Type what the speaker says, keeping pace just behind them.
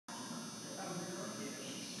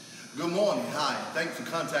Good morning, hi. Thanks for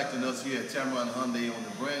contacting us here at Tameron Hyundai on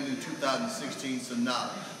the brand new 2016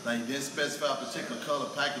 Sonata. Now you didn't specify a particular color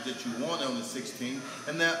package that you want on the 16,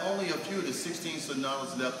 and there are only a few of the 16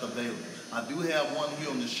 Sonatas left available. I do have one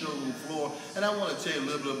here on the showroom floor, and I want to tell you a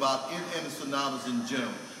little bit about it and the Sonatas in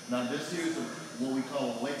general. Now this here is what we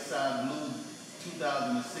call a Lakeside Blue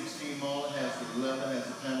 2016 model. It has the leather, has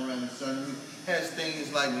the panoramic sunroof, has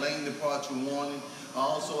things like lane departure warning. I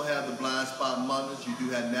also have the blind spot mutters. You do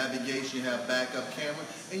have navigation, you have backup camera,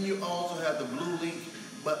 and you also have the blue link.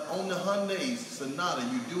 But on the Hyundai Sonata,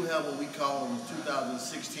 you do have what we call the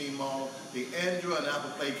 2016 model, the Android and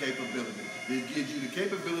Apple Play capability. It gives you the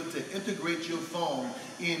capability to integrate your phone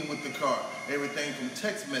in with the car. Everything from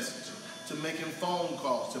text messages to making phone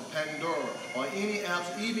calls to Pandora or any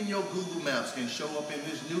apps, even your Google Maps can show up in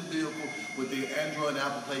this new vehicle with the Android and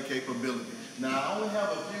Apple Play capability. Now, I only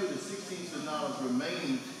have a few of the 16 Sonatas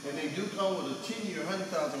remaining, and they do come with a 10-year,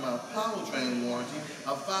 100,000-mile powertrain warranty,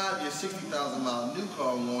 a 5-year, 60,000-mile new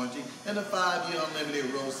car warranty, and a 5-year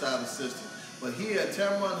unlimited roadside assistance. But here at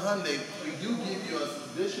Tameron Hyundai, we do give you an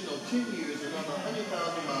additional 10 years, another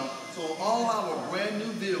 100,000 miles. So all our brand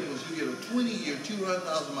new vehicles, you get a 20-year,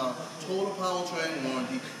 200,000-mile total powertrain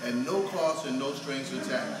warranty and no cost and no strings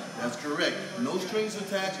attached. That's correct. No strings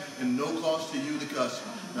attached and no cost to you, the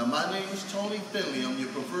customer. Now, my name is Tony Finley. I'm your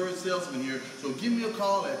preferred salesman here. So give me a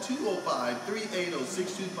call at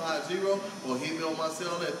 205-380-6250 or hit me on my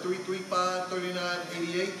cell at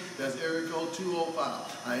 335-3988. That's area code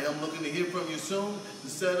 205. I am looking to hear from you soon to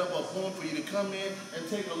set up a point for you to come in and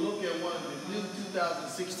take a look at one of the new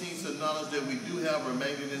 2016 Sonatas that we do have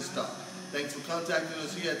remaining in stock. Thanks for contacting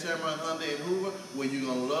us here at Tameron Hyundai in Hoover, where you're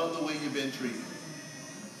going to love the way you've been treated.